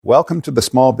Welcome to the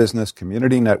Small Business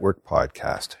Community Network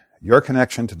podcast, your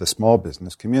connection to the small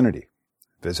business community.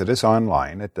 Visit us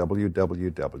online at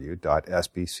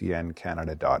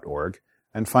www.sbcncanada.org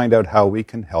and find out how we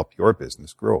can help your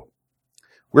business grow.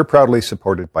 We're proudly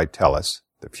supported by TELUS,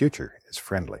 the future is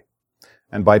friendly,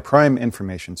 and by Prime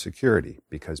Information Security,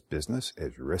 because business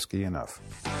is risky enough.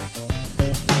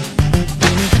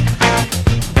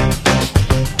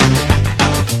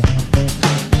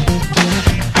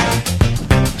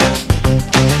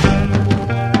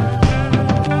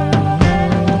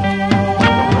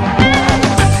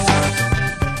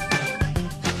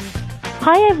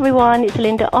 Hi everyone, it's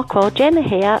Linda Ockwell, Gemma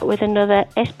here with another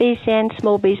SBCN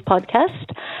Small Biz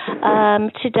podcast.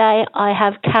 Today I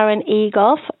have Karen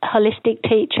Egoff, holistic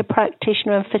teacher,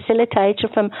 practitioner and facilitator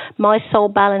from My Soul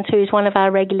Balance, who is one of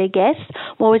our regular guests.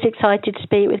 I'm always excited to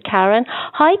speak with Karen.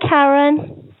 Hi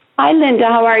Karen. Hi Linda,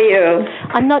 how are you?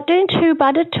 I'm not doing too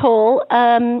bad at all.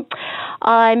 I'm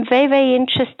very, very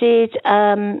interested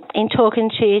in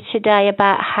talking to you today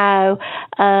about how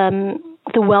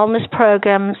the wellness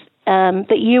programs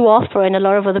that you offer and a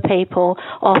lot of other people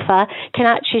offer can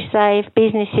actually save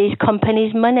businesses,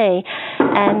 companies money.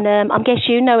 And I guess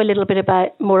you know a little bit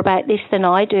more about this than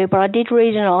I do, but I did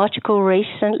read an article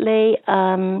recently,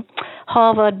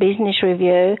 Harvard Business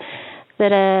Review,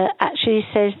 that actually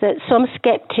says that some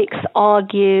skeptics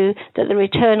argue that the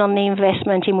return on the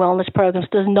investment in wellness programs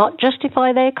does not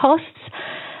justify their costs.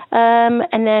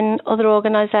 And then other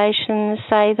organisations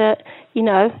say that, you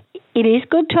know, it is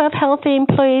good to have healthy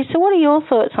employees. So what are your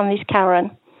thoughts on this, Karen?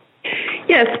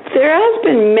 Yes, there has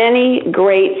been many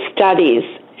great studies.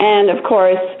 And, of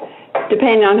course,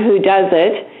 depending on who does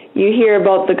it, you hear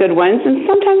about the good ones and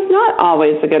sometimes not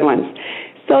always the good ones.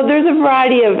 So there's a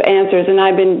variety of answers, and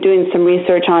I've been doing some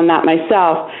research on that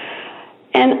myself.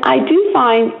 And I do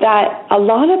find that a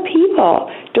lot of people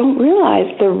don't realize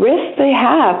the risk they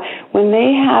have when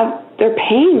they're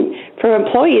paying for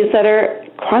employees that are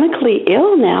chronically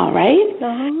ill now, right?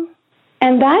 Uh-huh.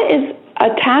 And that is a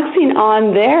taxing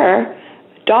on their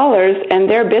dollars and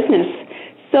their business.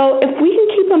 So if we can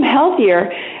keep them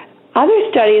healthier, other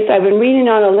studies I've been reading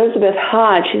on Elizabeth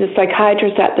Hodge, she's a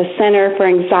psychiatrist at the Center for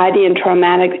Anxiety and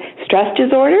Traumatic Stress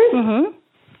Disorders. Mm-hmm.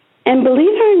 And believe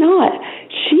it or not,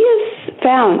 she has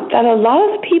found that a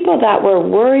lot of people that were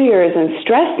worriers and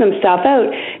stressed themselves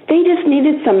out, they just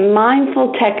needed some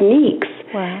mindful techniques.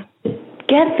 Wow.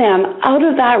 Get them out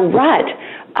of that rut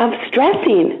of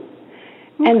stressing.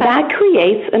 Okay. And that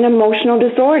creates an emotional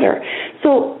disorder.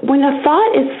 So when a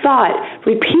thought is thought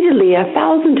repeatedly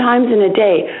 1,000 times in a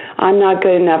day, I'm not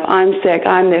good enough, I'm sick,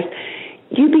 I'm this,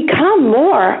 you become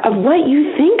more of what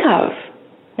you think of.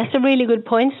 That's a really good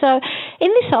point. So in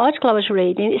this article I was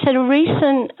reading, it said a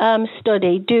recent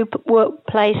study, Do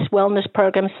Workplace Wellness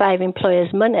Programs Save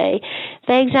Employers Money?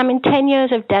 They examined 10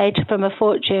 years of data from a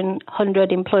Fortune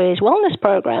 100 employers wellness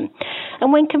program.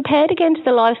 And when compared against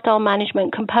the lifestyle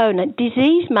management component,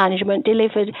 disease management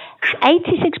delivered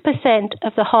 86%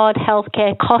 of the hard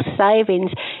healthcare cost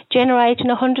savings, generating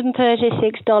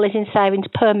 $136 in savings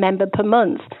per member per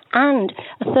month, and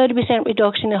a 30%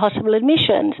 reduction in hospital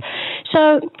admissions.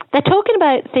 So they're talking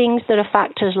about things that are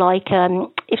factors like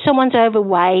if someone's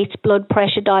overweight, blood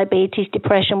pressure, diabetes,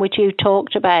 depression, which you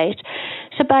talked about.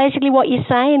 So basically what you're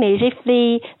saying is if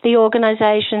the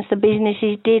organisations, the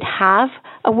businesses did have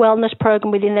a wellness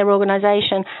program within their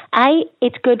organisation, A,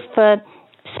 it's good for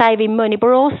saving money,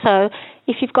 but also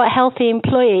if you've got healthy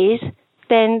employees,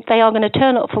 then they are going to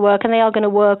turn up for work and they are going to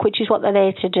work, which is what they're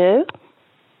there to do.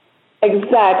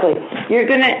 Exactly. You're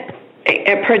going to...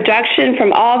 Production,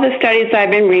 from all the studies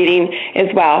I've been reading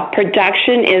as well,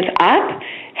 production is up,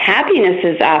 happiness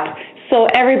is up, so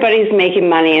everybody's making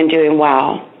money and doing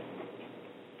well.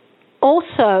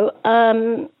 Also,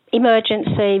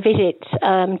 emergency visits,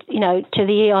 to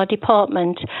the ER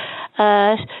department.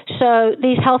 So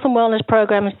these health and wellness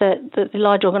programs that the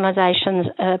large organisations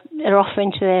are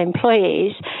offering to their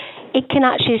employees, it can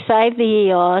actually save the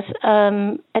ERs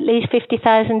at least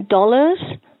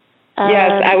 $50,000.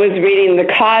 Yes, I was reading the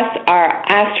costs are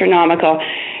astronomical.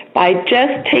 By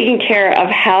just taking care of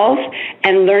health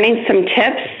and learning some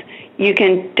tips, you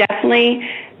can definitely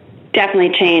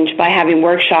change by having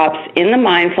workshops in the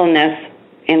mindfulness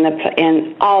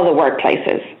in all the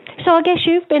workplaces. So I guess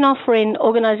you've been offering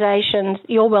organisations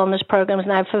your wellness programs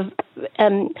now for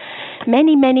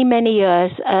many, many, many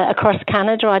years across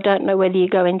Canada. I don't know whether you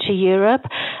go into Europe.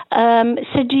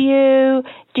 So do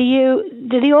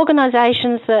the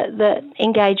organisations that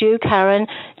engage you, Karen,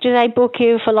 do they book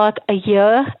you for like a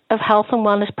year of health and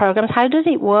wellness programs? How does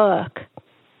it work?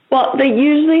 Well, they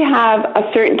usually have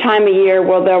a certain time of year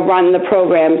where they'll run the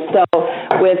program. So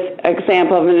with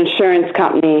example of an insurance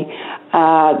company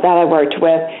that I worked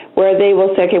with, where they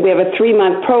will say, okay, we have a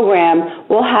 3-month program,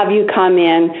 we'll have you come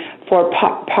in for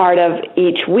part of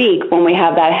each week when we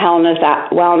have that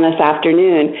wellness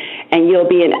afternoon, and you'll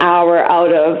be an hour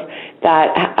out of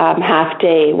that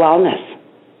half-day wellness.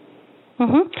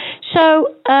 Mm-hmm.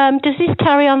 So does this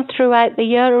carry on throughout the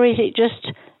year, or is it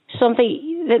just something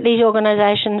that these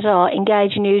organizations are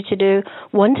engaging you to do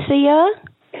once a year?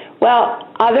 Well,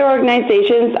 other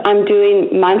organizations, I'm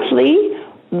doing monthly,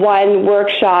 1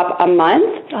 workshop a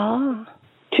month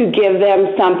to give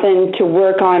them something to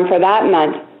work on for that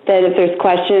month. Then if there's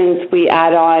questions, we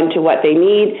add on to what they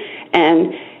need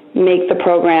and make the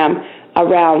program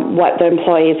around what the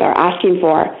employees are asking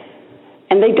for.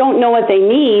 And they don't know what they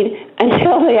need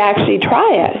until they actually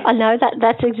try it. I know,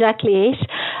 that's exactly it.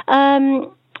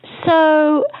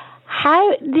 So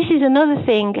this is another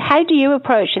thing. How do you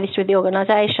approach this with the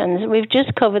organizations? We've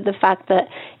just covered the fact that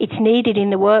it's needed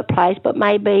in the workplace, but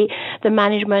maybe the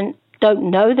management don't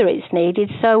know that it's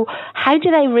needed. So how do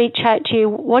they reach out to you?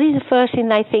 What is the first thing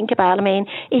they think about? I mean,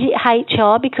 is it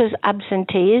HR because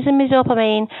absenteeism is up? I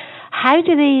mean, how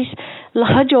do these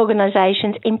large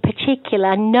organizations in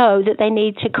particular know that they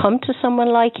need to come to someone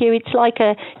like you? It's like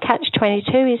a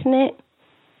catch-22, isn't it?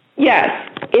 Yes,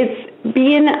 it's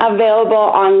being available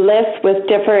on lists with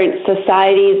different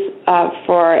societies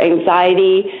for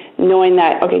anxiety, knowing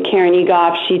that, okay, Karen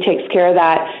Egoff, she takes care of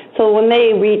that. So when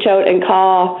they reach out and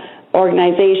call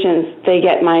organizations, they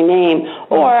get my name.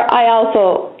 Or I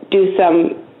also do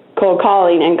some cold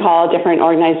calling and call different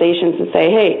organizations and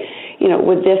say, hey,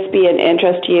 would this be an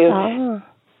interest to you?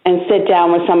 And sit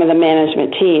down with some of the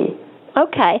management team.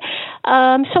 Okay.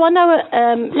 So I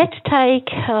know, let's take,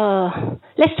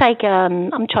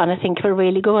 I'm trying to think of a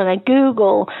really good one.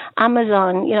 Google,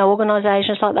 Amazon,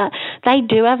 organizations like that. They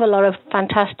do have a lot of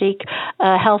fantastic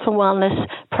health and wellness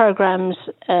programs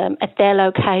at their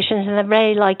locations, and they're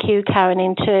very like you, Karen,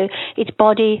 into its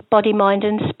body, mind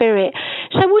and spirit.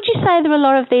 So would you say that a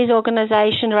lot of these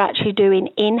organizations are actually doing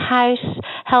in-house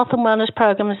health and wellness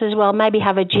programs as well? Maybe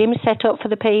have a gym set up for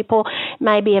the people,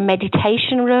 maybe a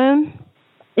meditation room?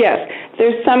 Yes,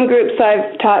 there's some groups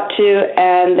I've talked to,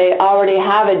 and they already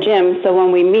have a gym, so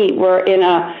when we meet, we're in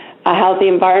a healthy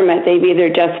environment. They've either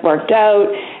just worked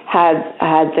out,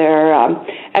 had their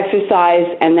exercise,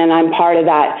 and then I'm part of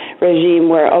that regime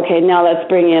where, okay, now let's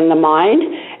bring in the mind,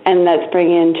 and let's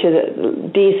bring into the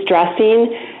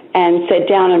de-stressing, and sit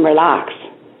down and relax.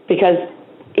 Because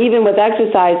even with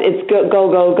exercise, it's go,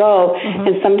 mm-hmm.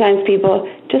 and sometimes people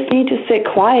just need to sit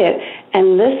quiet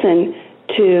and listen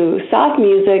to soft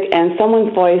music and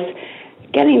someone's voice,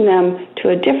 getting them to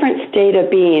a different state of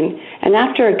being. And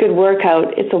after a good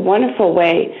workout, it's a wonderful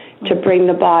way to bring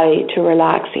the body to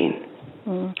relaxing.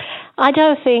 I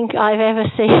don't think I've ever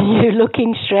seen you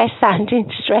looking stressed,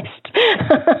 sounding stressed.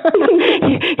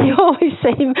 you always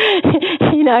seem,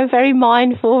 very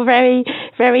mindful, very,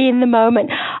 very in the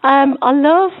moment. I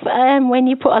love when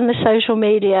you put on the social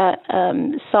media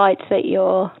sites that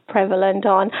you're prevalent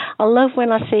on. I love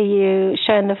when I see you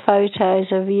showing the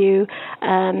photos of you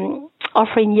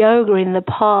offering yoga in the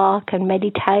park and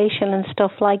meditation and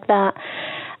stuff like that.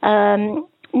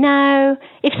 Now,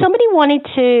 if somebody wanted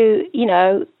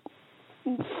to,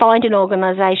 find an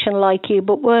organisation like you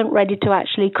but weren't ready to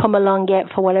actually come along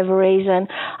yet for whatever reason,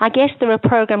 I guess there are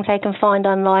programs they can find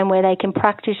online where they can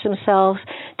practice themselves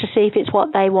to see if it's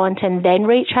what they want and then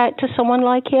reach out to someone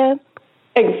like you?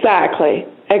 Exactly.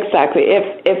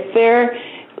 If they're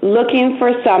looking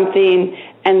for something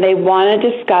and they want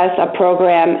to discuss a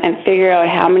program and figure out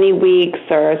how many weeks,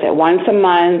 or is it once a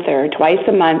month or twice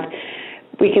a month,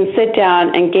 we can sit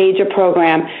down and gauge a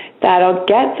program that'll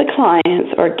get the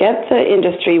clients or get the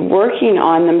industry working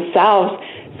on themselves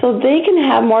so they can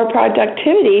have more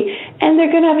productivity and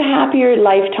they're going to have a happier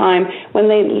lifetime when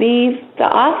they leave the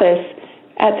office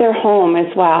at their home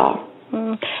as well.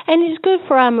 And it's good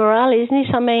for our morale, isn't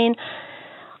it? I mean,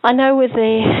 I know whether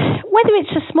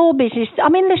it's a small business,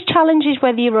 there's challenges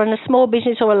whether you run a small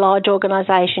business or a large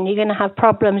organisation. You're going to have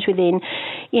problems within,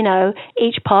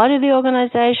 each part of the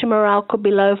organisation. Morale could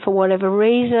be low for whatever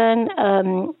reason.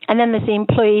 And then there's the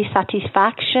employee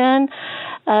satisfaction.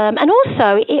 And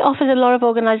also, it offers a lot of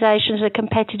organisations a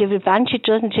competitive advantage,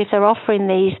 doesn't it, if they're offering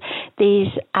these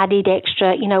added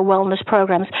extra, wellness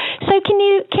programs. So can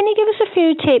you give us a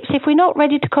few tips if we're not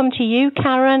ready to come to you,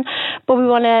 Karen, but we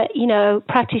want to,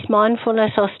 practice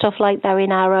mindfulness or stuff like that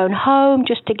in our own home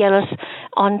just to get us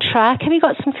on track? Have you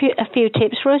got a few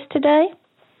tips for us today?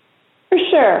 For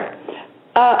sure.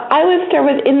 I would start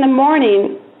with, in the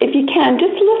morning, if you can,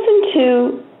 just listen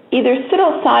to either sit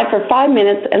outside for 5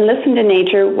 minutes and listen to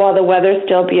nature while the weather's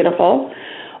still beautiful,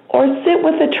 or sit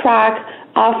with a track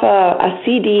off a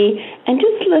CD and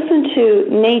just listen to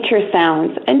nature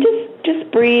sounds and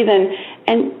just breathe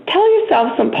and tell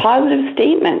yourself some positive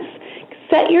statements.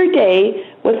 Set your day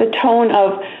with a tone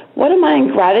of, what am I in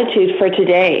gratitude for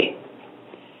today?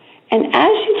 And as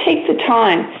you take the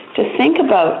time to think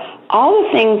about all the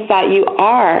things that you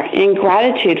are in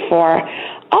gratitude for,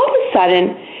 all of a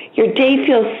sudden your day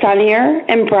feels sunnier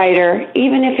and brighter,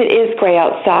 even if it is gray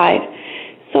outside.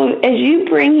 So as you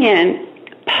bring in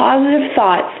positive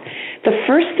thoughts, the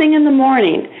first thing in the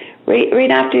morning,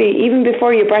 right after, even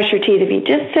before you brush your teeth, if you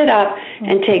just sit up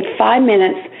and take 5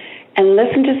 minutes and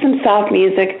listen to some soft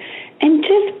music and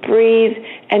just breathe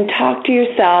and talk to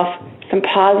yourself some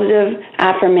positive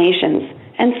affirmations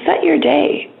and set your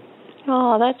day.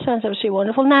 Oh, that sounds absolutely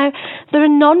wonderful. Now, there are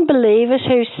non-believers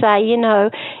who say,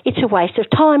 it's a waste of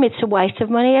time, it's a waste of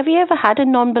money. Have you ever had a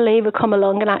non-believer come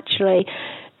along and actually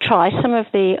try some of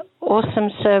the awesome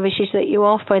services that you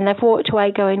offer, and they've walked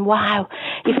away going, wow,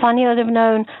 if only I'd have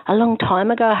known a long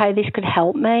time ago how this could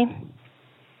help me?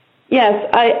 Yes,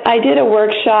 I did a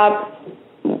workshop.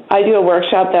 I do a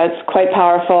workshop that's quite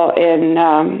powerful in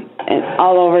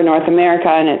all over North America,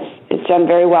 and it's done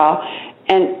very well.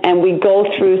 And we go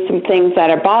through some things that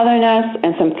are bothering us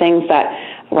and some things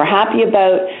that we're happy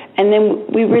about, and then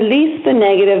we release the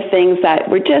negative things that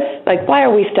we're just like, why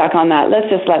are we stuck on that? Let's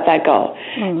just let that go.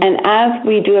 Mm-hmm. And as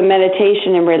we do a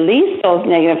meditation and release those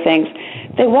negative things,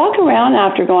 they walk around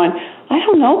after going, I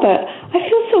don't know, but I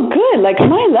feel so good. Like,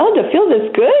 am I allowed to feel this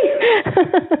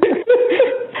good?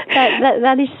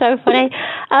 that is so funny.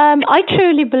 I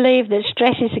truly believe that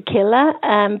stress is a killer.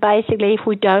 Basically, if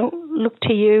we don't look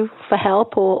to you for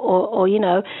help or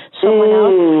someone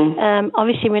else,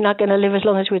 obviously we're not going to live as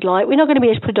long as we'd like. We're not going to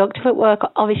be as productive at work,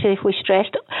 obviously, if we're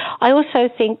stressed. I also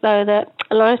think, though, that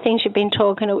a lot of things you've been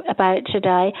talking about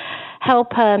today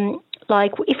help.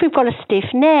 Like if we've got a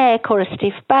stiff neck or a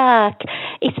stiff back,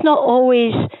 it's not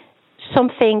always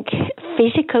something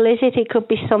physical, is it? It could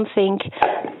be something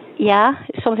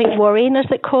worrying us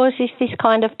that causes this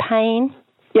kind of pain.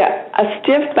 Yeah, a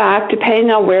stiff back,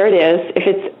 depending on where it is, if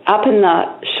it's up in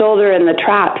the shoulder and the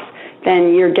traps,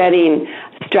 then you're getting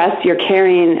stress you're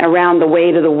carrying around the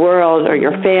weight of the world or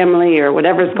your family or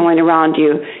whatever's going around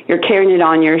you. You're carrying it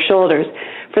on your shoulders.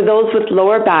 For those with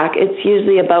lower back, it's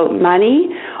usually about money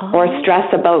or stress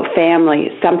about family.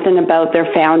 Something about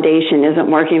their foundation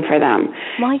isn't working for them.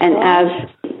 And as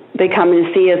they come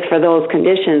and see us for those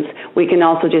conditions, we can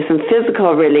also do some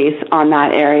physical release on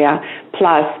that area,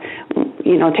 plus,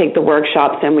 take the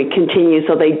workshops and we continue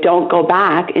so they don't go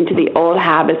back into the old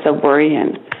habits of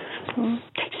worrying.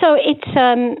 So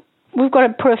it's we've got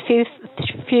to put a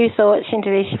few thoughts into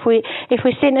this. If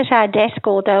we're sitting at our desk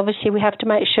all day, obviously we have to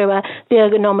make sure the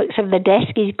ergonomics of the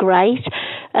desk is great,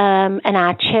 and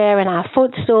our chair and our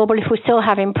footstool. But if we're still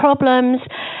having problems,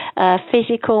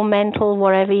 physical, mental,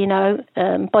 whatever,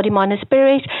 body, mind, and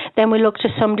spirit, then we look to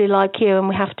somebody like you, and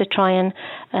we have to try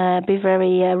and be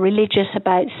very religious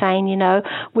about saying,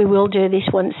 we will do this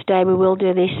once a day, we will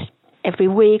do this every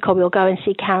week, or we'll go and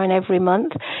see Karen every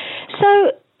month.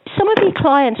 So some of your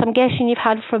clients, I'm guessing you've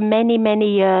had for many,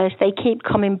 many years, they keep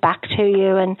coming back to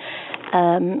you and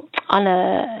on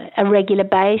a regular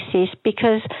basis,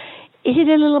 because is it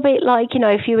a little bit like,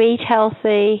 if you eat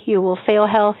healthy, you will feel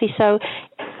healthy? So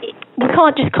we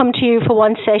can't just come to you for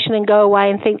one session and go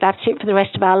away and think that's it for the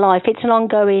rest of our life. It's an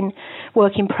ongoing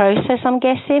working process, I'm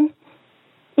guessing.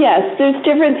 Yes, there's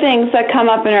different things that come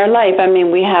up in our life. I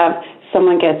mean, we have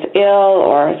someone gets ill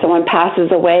or someone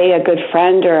passes away, a good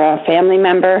friend or a family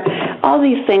member. All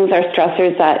these things are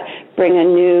stressors that bring a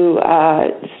new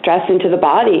stress into the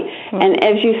body. Mm-hmm. And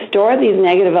as you store these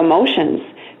negative emotions,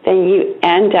 then you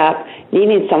end up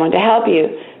needing someone to help you.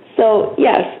 So,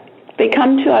 yes, they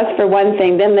come to us for one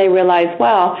thing, then they realize,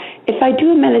 well, if I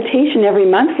do a meditation every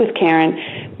month with Karen,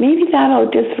 maybe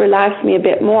that'll just relax me a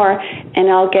bit more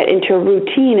and I'll get into a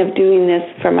routine of doing this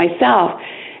for myself.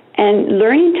 And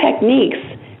learning techniques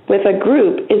with a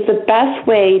group is the best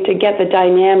way to get the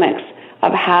dynamics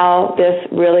of how this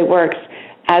really works.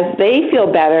 As they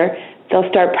feel better, they'll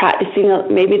start practicing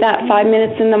maybe that 5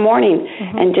 minutes in the morning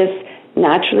and just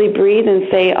naturally breathe and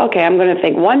say, okay, I'm going to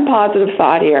think one positive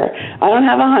thought here. I don't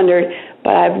have 100,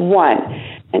 but I have one.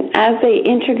 And as they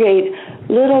integrate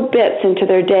little bits into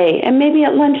their day, and maybe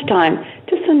at lunchtime,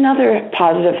 just another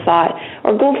positive thought,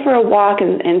 or go for a walk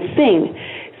and sing.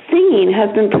 singing has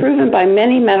been proven by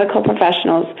many medical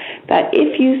professionals that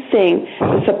if you sing,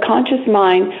 the subconscious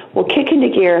mind will kick into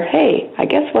gear. Hey, I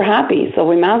guess we're happy, so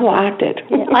we might as well act it.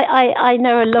 Yeah, I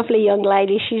know a lovely young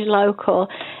lady. She's local,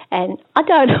 and I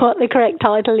don't know what the correct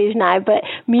title is now, but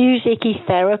music is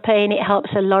therapy, and it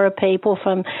helps a lot of people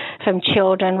from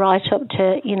children right up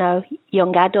to,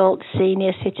 young adults,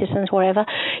 senior citizens, whatever.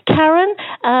 Karen,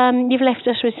 you've left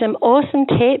us with some awesome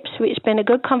tips. It's been a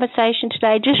good conversation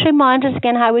today. Just remind us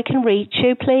again how we can reach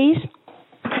you, please.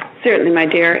 Certainly, my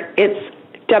dear. It's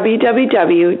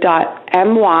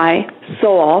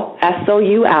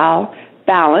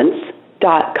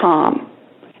www.mysoulbalance.com.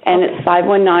 And it's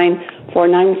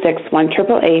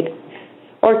 519-496-1888,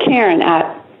 or Karen at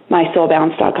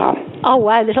mysoulbalance.com. Oh,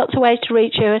 wow, there's lots of ways to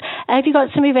reach you. Have you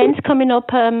got some events coming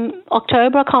up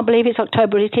October? I can't believe it's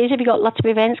October, it is. Have you got lots of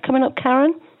events coming up,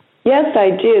 Karen? Yes,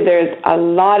 I do. There's a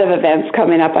lot of events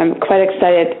coming up. I'm quite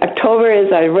excited. October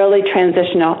is a really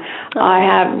transitional. I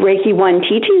have Reiki 1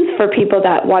 teachings for people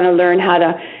that want to learn how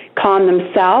to calm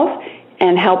themselves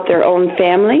and help their own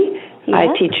family. Yeah. I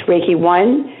teach Reiki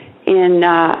 1 in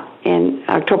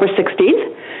October 16th.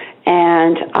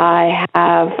 And I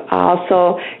have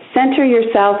also Center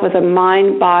Yourself with a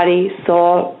Mind, Body,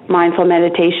 Soul, Mindful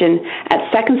Meditation at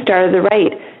Second Star to the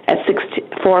Right at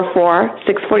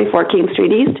 644 King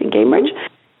Street East in Cambridge.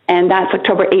 And that's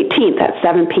October 18th at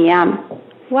 7 p.m.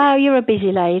 Wow, you're a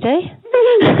busy lady.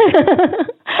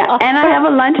 And I have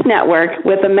a lunch network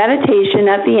with a meditation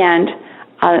at the end,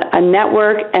 a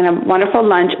network and a wonderful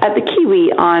lunch at the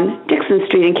Kiwi on Dixon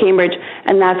Street in Cambridge,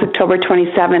 and that's October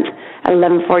 27th at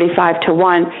 11:45 to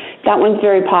 1. That one's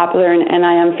very popular, and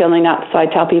I am filling up, so I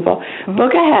tell people,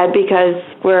 book ahead, because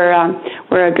we're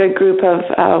a good group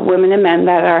of women and men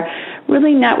that are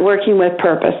really networking with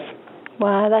purpose.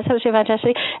 Wow, that's absolutely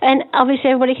fantastic. And obviously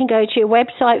everybody can go to your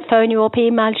website, phone you up,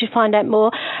 email to find out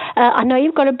more. I know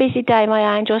you've got a busy day,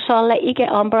 my angel, so I'll let you get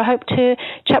on, but I hope to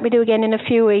chat with you again in a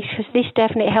few weeks, because this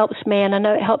definitely helps me, and I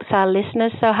know it helps our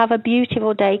listeners. So have a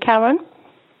beautiful day, Karen.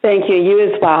 Thank you. You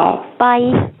as well.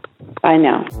 Bye. Bye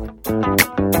now.